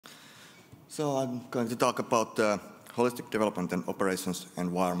So I'm going to talk about holistic development and operations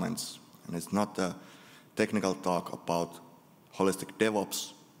environments. And it's not a technical talk about holistic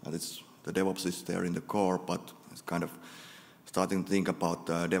DevOps. The DevOps is there in the core, but it's kind of starting to think about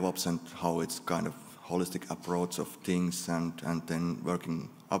DevOps and how it's kind of holistic approach of things and then working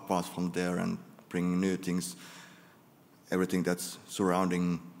upwards from there and bringing new things, everything that's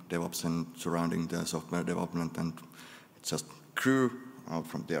surrounding DevOps and surrounding the software development, and it just grew out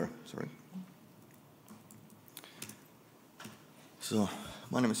from there. Sorry. So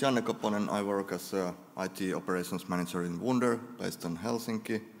my name is Janne Koponen. I work as a IT operations manager in Wunder, based in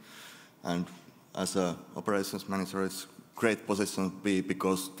Helsinki. And as an operations manager, it's a great position to be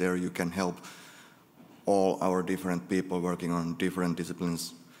because there you can help all our different people working on different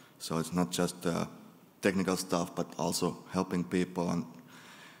disciplines. So it's not just technical stuff, but also helping people and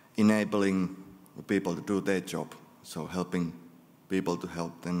enabling the people to do their job. So helping people to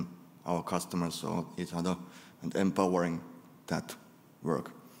help then our customers or each other and empowering that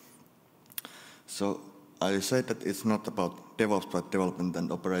work. So I said that it's not about DevOps, but development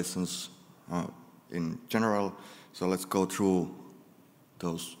and operations in general. So let's go through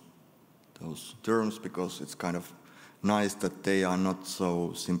those terms, because it's kind of nice that they are not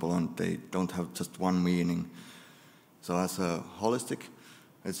so simple and they don't have just one meaning. So as a holistic,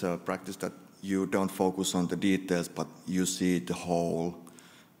 it's a practice that you don't focus on the details, but you see the whole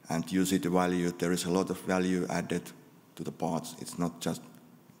and you see the value. There is a lot of value added to the parts. It's not just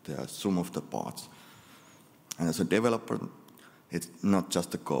the sum of the parts. And as a developer, it's not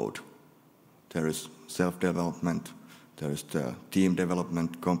just the code. There is self-development, there is the team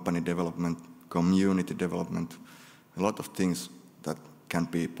development, company development, community development, a lot of things that can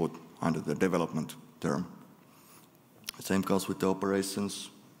be put under the development term. Same goes with the operations.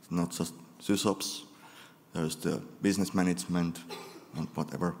 It's not just SysOps. There's the business management and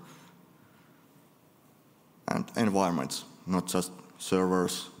whatever. And environments, not just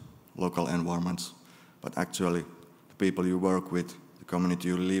servers, local environments, but actually the people you work with, the community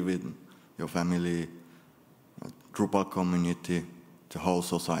you live in, your family, Drupal community, the whole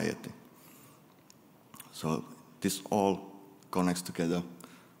society. So this all connects together,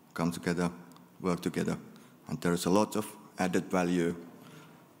 come together, work together, and there is a lot of added value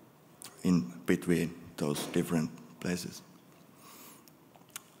in between those different places.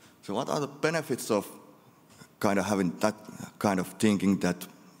 So what are the benefits of kind of having that kind of thinking that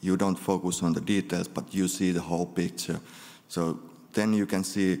you don't focus on the details, but you see the whole picture? So then you can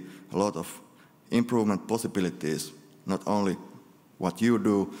see a lot of improvement possibilities, not only what you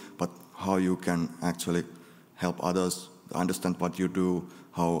do, but how you can actually help others understand what you do,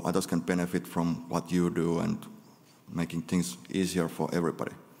 how others can benefit from what you do, and making things easier for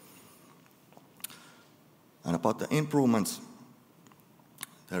everybody. And about the improvements,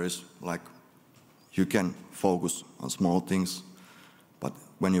 there is like, you can focus on small things, but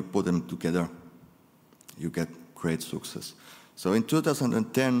when you put them together, you get great success. So in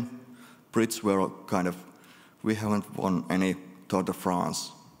 2010, Brits were kind of, we haven't won any Tour de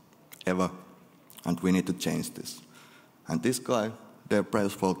France ever, and we need to change this. And this guy, Dave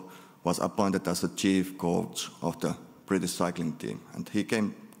Brailsford, was appointed as the chief coach of the British cycling team. And he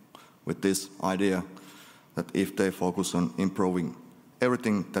came with this idea that if they focus on improving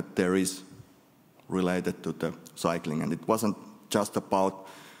everything that there is related to the cycling, and it wasn't just about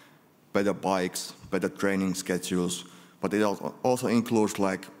better bikes, better training schedules, but it also includes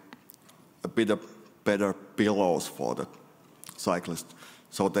like a bit of better pillows for the cyclists,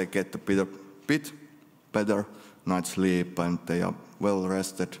 so they get a bit better night's sleep and they are well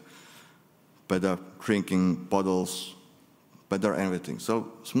rested, better drinking bottles, better everything.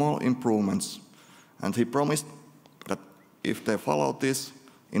 So small improvements. And he promised that if they follow this,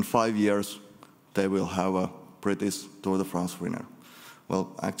 in 5 years, they will have a British Tour de France winner.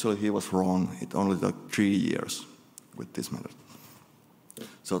 Well, actually, he was wrong. It only took 3 years with this method.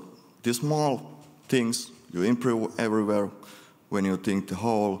 So these small things, you improve everywhere. When you think the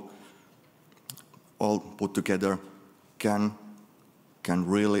whole, all put together, can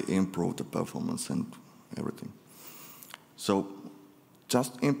really improve the performance and everything. So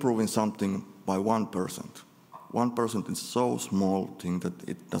just improving something by 1%. 1% is so small thing that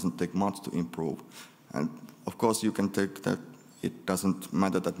it doesn't take much to improve. And of course you can take that it doesn't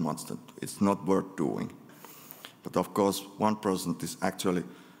matter that much, that it's not worth doing. But of course 1% is actually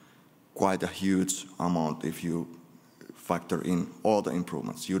quite a huge amount if you factor in all the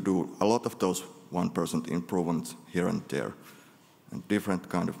improvements. You do a lot of those 1% improvements here and there, and different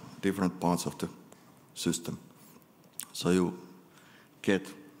parts of the system. So you get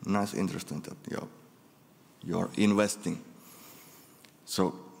nice interest in that you are investing.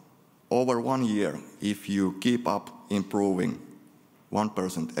 So over 1 year, if you keep up improving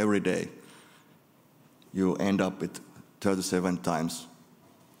 1% every day, you end up with 37 times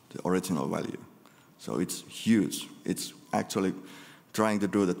the original value. So it's huge. It's actually trying to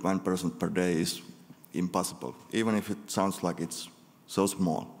do that 1% per day is impossible, even if it sounds like it's so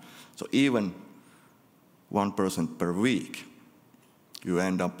small. So even 1% per week, you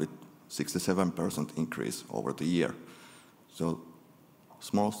end up with 67% increase over the year. So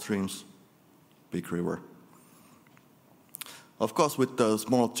small streams, big river. Of course, with the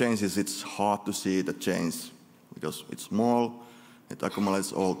small changes, it's hard to see the change because it's small, it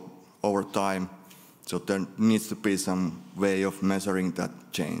accumulates all over time. So there needs to be some way of measuring that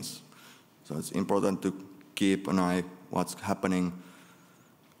change. So it's important to keep an eye what's happening,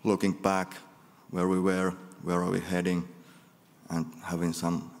 looking back where we were, where are we heading, and having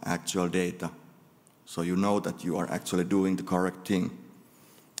some actual data. So you know that you are actually doing the correct thing.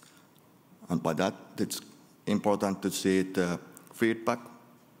 And by that, it's important to see the feedback,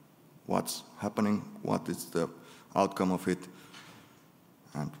 what's happening, what is the outcome of it,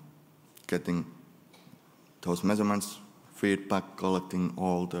 and getting those measurements, feedback, collecting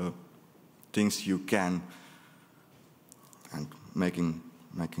all the things you can, and making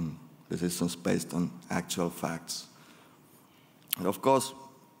decisions based on actual facts. And of course,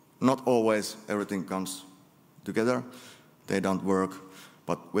 not always everything comes together. They don't work.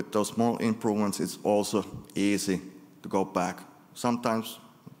 But with those small improvements, it's also easy to go back. Sometimes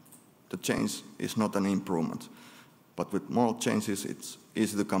the change is not an improvement. But with small changes, it's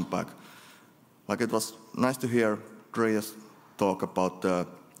easy to come back. Like it was nice to hear Dreas talk about the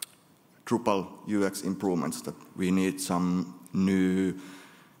Drupal UX improvements, that we need some new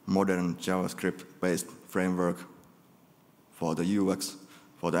modern JavaScript-based framework for the UX,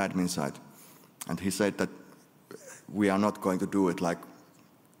 for the admin side. And he said that we are not going to do it like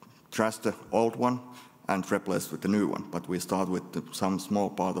trash the old one and replace with the new one, but we start with some small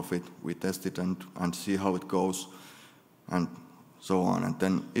part of it, we test it and see how it goes, and so on. And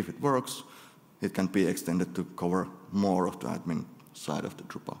then if it works, it can be extended to cover more of the admin side of the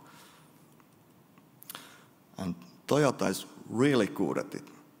Drupal. And Toyota is really good at it.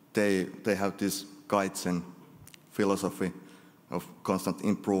 They have this Kaizen philosophy of constant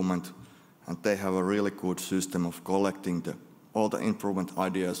improvement, and they have a really good system of collecting all the improvement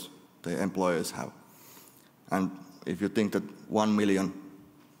ideas the employees have. And if you think that 1 million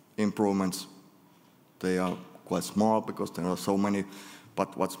improvements, they are quite small because there are so many,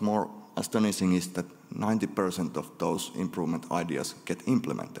 but what's more astonishing is that 90% of those improvement ideas get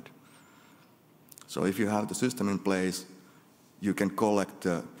implemented. So if you have the system in place, you can collect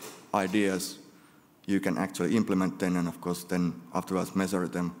the ideas, you can actually implement them, and of course then afterwards measure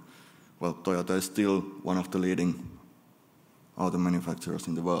them. Well, Toyota is still one of the leading auto manufacturers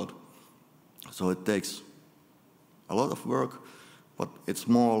in the world. So it takes a lot of work, but it's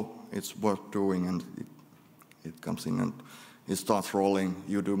small, it's worth doing, and it comes in and it starts rolling.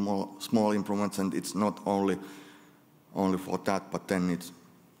 You do more small improvements, and it's not only for that, but then it's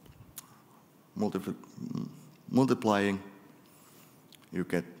multiplying. You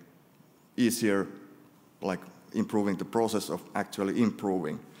get easier, like improving the process of actually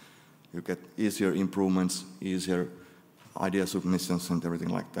improving. You get easier improvements, easier idea submissions, and everything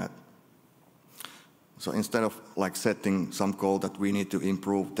like that. So instead of like setting some goal that we need to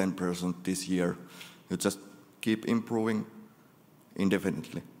improve 10% this year, you just keep improving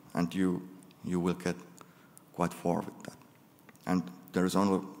indefinitely, and you will get quite far with that. And there is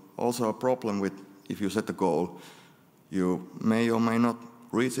also a problem with, if you set a goal, you may or may not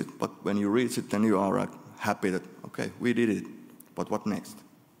reach it, but when you reach it, then you are happy that, okay, we did it, but what next?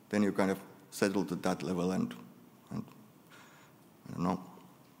 Then you kind of settle to that level, and I don't know.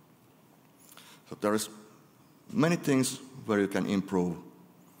 So there is many things where you can improve,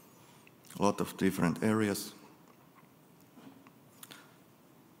 a lot of different areas.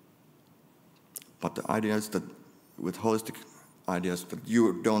 But the idea is that with holistic ideas, that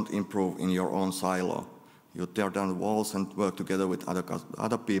you don't improve in your own silo. You tear down the walls and work together with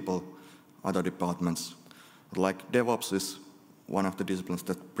other people, other departments. Like Devops is one of the disciplines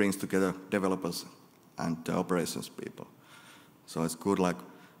that brings together developers and the operations people. So it's good, like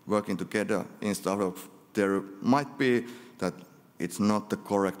working together instead of, there might be that it's not the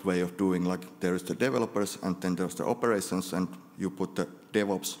correct way of doing, like there is the developers and then there's the operations, and you put the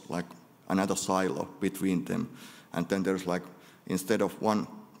DevOps like another silo between them. And then there's like, instead of one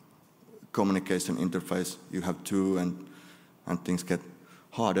communication interface, you have two, and things get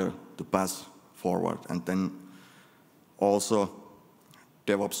harder to pass forward. And then also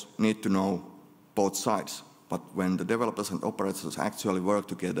DevOps need to know both sides. But when the developers and operators actually work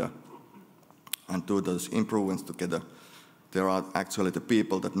together, and do those improvements together, there are actually the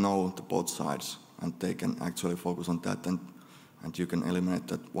people that know the both sides, and they can actually focus on that, and you can eliminate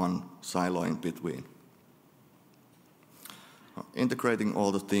that one silo in between. Integrating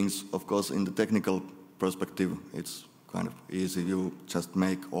all the things, of course, in the technical perspective, it's kind of easy. You just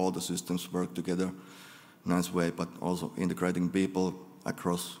make all the systems work together nice way, but also integrating people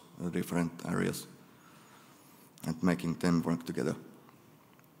across the different areas and making them work together.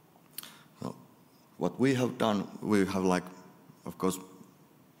 So what we have done, we have like, of course,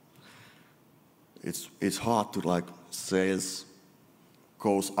 it's hard to like sales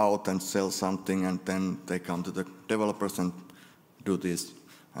goes out and sell something and then they come to the developers and do this,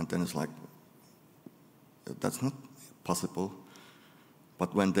 and then it's like, that's not possible.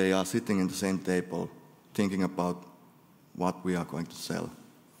 But when they are sitting in the same table, thinking about what we are going to sell,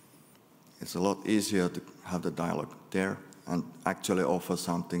 it's a lot easier to have the dialogue there and actually offer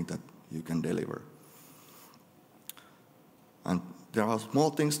something that you can deliver. And there are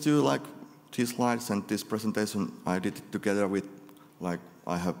small things too, like these slides and this presentation. I did it together with, like,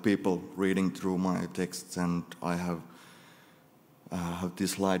 I have people reading through my texts, and I have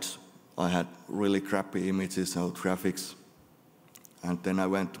these slides. I had really crappy images or graphics. And then I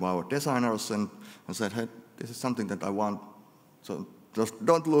went to our designers and said, hey, this is something that I want. So just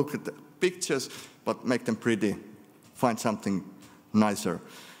don't look at the pictures, but make them pretty. Find something nicer.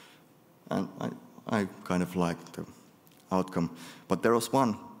 And I kind of liked the outcome. But there was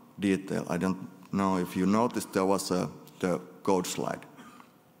one detail. I don't know if you noticed, there was the code slide.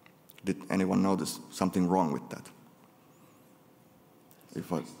 Did anyone notice something wrong with that?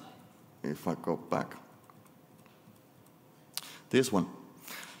 If I go back. This one.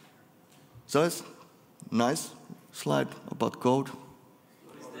 So it's nice slide about code.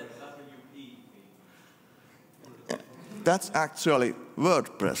 What is that WP? That's actually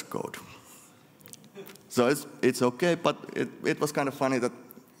WordPress code. So it's okay, but it was kind of funny that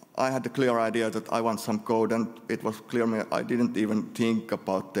I had the clear idea that I want some code, and it was clear I didn't even think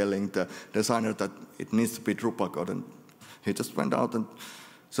about telling the designer that it needs to be Drupal code, and he just went out and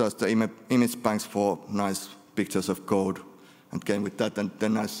searched the image banks for nice pictures of code and came with that, and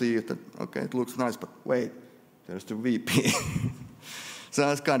then I see that, okay, it looks nice, but wait, there's the VP.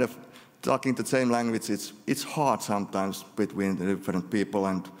 So it's kind of talking the same language. It's hard sometimes between the different people,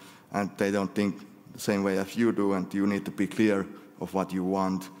 and they don't think the same way as you do, and you need to be clear of what you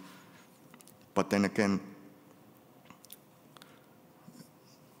want. But then again,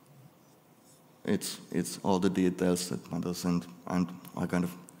 it's all the details that matters, and I kind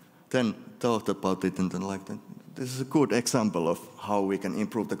of then thought about it and then like, this is a good example of how we can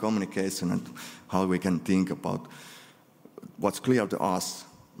improve the communication and how we can think about what's clear to us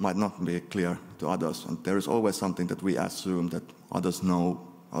might not be clear to others, and there is always something that we assume that others know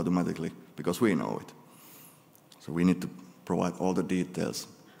automatically because we know it. So we need to provide all the details.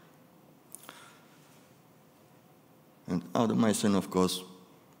 And automation, of course,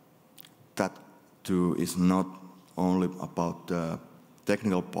 that too is not only about the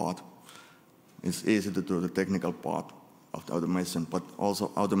technical part. It's easy to do the technical part of the automation, but also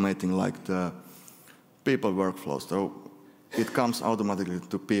automating like the people workflows. So it comes automatically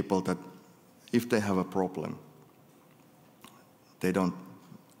to people that if they have a problem, they don't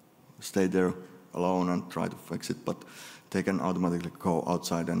stay there alone and try to fix it, but they can automatically go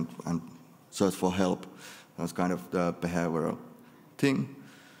outside and search for help. That's kind of the behavioral thing.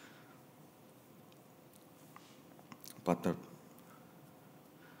 But the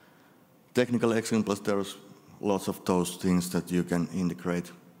technical examples, there's lots of those things that you can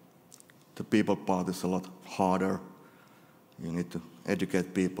integrate. The people part is a lot harder. You need to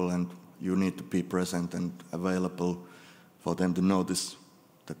educate people, and you need to be present and available for them to notice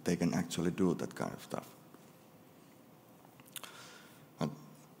that they can actually do that kind of stuff. And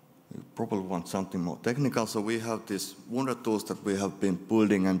you probably want something more technical, so we have these wonder tools that we have been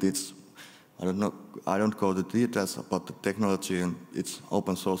building, and it's, I don't go to details about the technology, and it's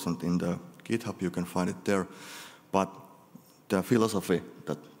open source, and in the GitHub you can find it there. But the philosophy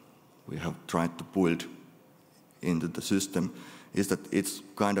that we have tried to build into the system is that it's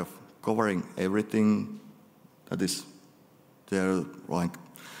kind of covering everything that is there, like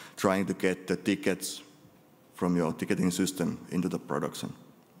trying to get the tickets from your ticketing system into the production.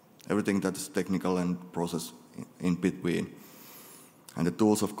 Everything that is technical and process in between. And the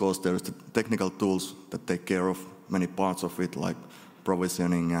tools, of course, there's the technical tools that take care of many parts of it, like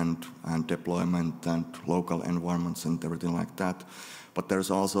provisioning and deployment and local environments and everything like that. But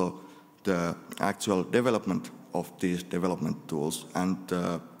there's also the actual development of these development tools and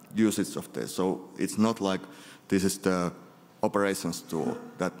usage of this. So it's not like this is the operations tool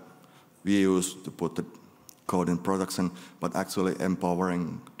that we use to put the code in production, but actually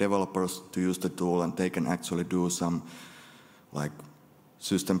empowering developers to use the tool, and they can actually do some like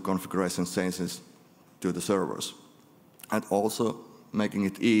system configuration changes to the servers. And also making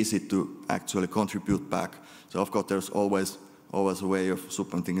it easy to actually contribute back. So of course there's always a way of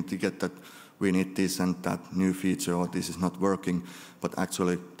submitting a ticket that we need this and that new feature, or this is not working, but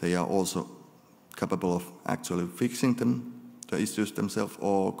actually they are also capable of actually fixing them, the issues themselves,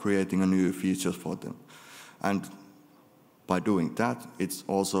 or creating a new features for them. And by doing that, it's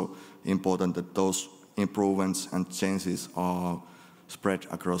also important that those improvements and changes are spread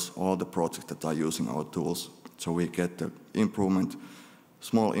across all the projects that are using our tools. So we get the improvement,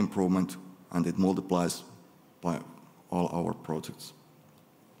 small improvement, and it multiplies by all our projects.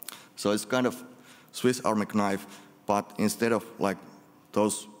 So it's kind of Swiss Army knife, but instead of like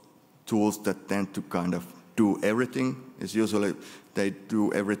those tools that tend to kind of do everything, it's usually they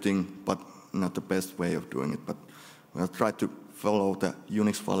do everything, but not the best way of doing it. But we'll try to follow the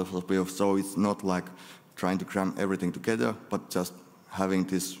Unix philosophy, so it's not like trying to cram everything together, but just having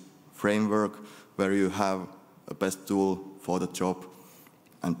this framework where you have a best tool for the job,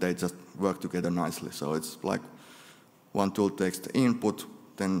 and they just work together nicely. So it's like one tool takes the input,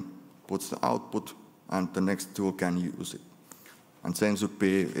 then puts the output, and the next tool can use it. And same should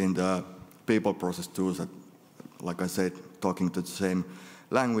be in the people process tools that, like I said, talking to the same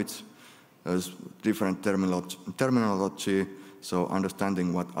language. There's different terminology, so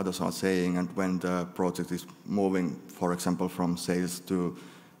understanding what others are saying, and when the project is moving, for example, from sales to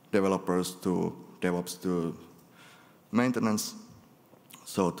developers to Devops to maintenance,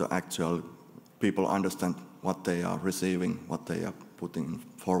 so the actual people understand what they are receiving, what they are putting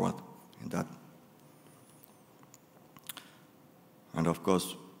forward in that. And of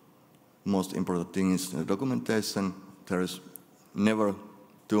course, most important thing is the documentation. There is never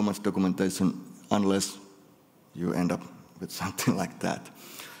too much documentation unless you end up with something like that.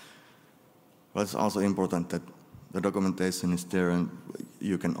 But it's also important that the documentation is there, and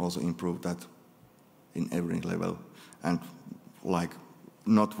you can also improve that in every level. And like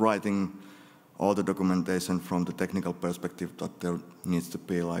not writing all the documentation from the technical perspective, that there needs to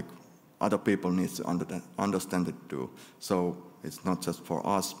be like other people need to understand it too. So it's not just for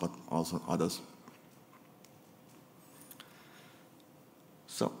us, but also others.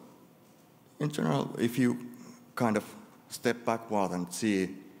 So in general, if you kind of step backward and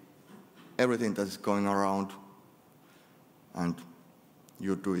see everything that is going around, and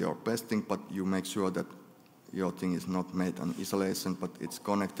you do your best thing, but you make sure that your thing is not made on isolation, but it's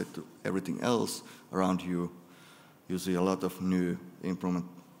connected to everything else around you, you see a lot of new improvement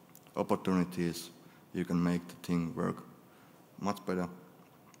opportunities. You can make the thing work much better.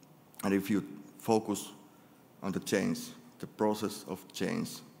 And if you focus on the change, the process of change,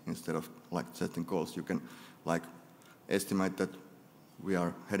 instead of like setting goals, you can like estimate that we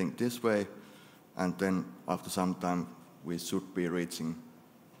are heading this way, and then after some time we should be reaching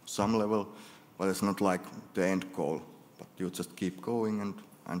some level, but it's not like the end goal, but you just keep going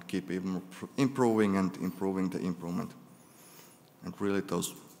and keep improving and improving the improvement. And really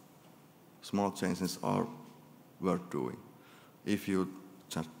those small changes are worth doing if you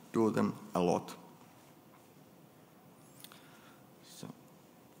just do them a lot. So,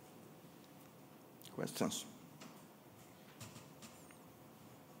 questions?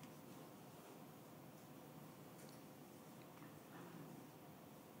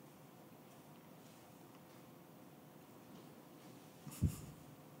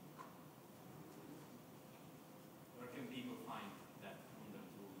 Where can people find that on the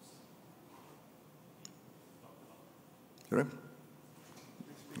tools you talked about? Sorry?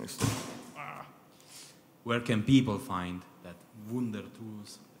 Next. Where can people find that Wunder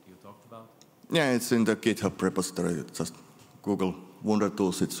tools that you talked about? Yeah, it's in the GitHub repository. Just Google Wunder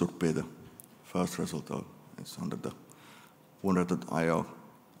tools, it should be the first result. It's under the Wunder.io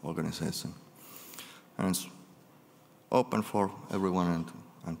organization. And it's open for everyone,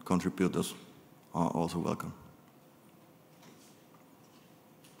 and contributors are also welcome.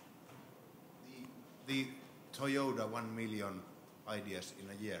 The Toyota 1 million ideas in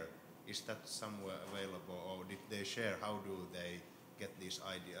a year, is that somewhere available, or did they share how do they get these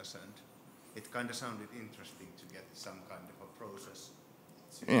ideas? And it kind of sounded interesting to get some kind of a process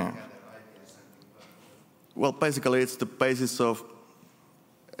to gather ideas. Well, basically it's the basis of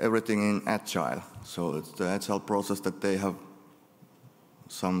everything in Agile. So it's the Agile process that they have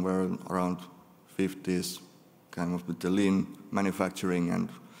somewhere around 50s, kind of with the lean manufacturing and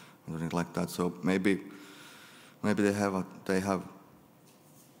everything like that. So maybe they have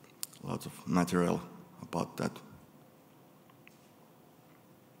lots of material about that.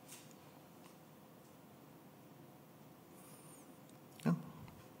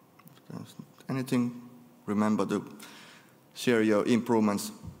 anything, remember to share your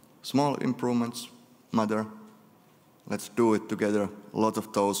improvements. Small improvements matter. Let's do it together, a lot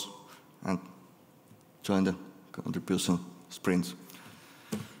of those, and join the contribution sprints.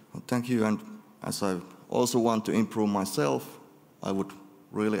 Well, thank you, and as I also want to improve myself, I would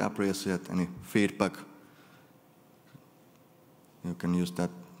really appreciate any feedback. You can use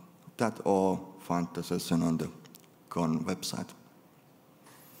that or find the session on the Con website.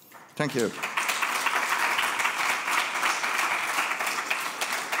 Thank you.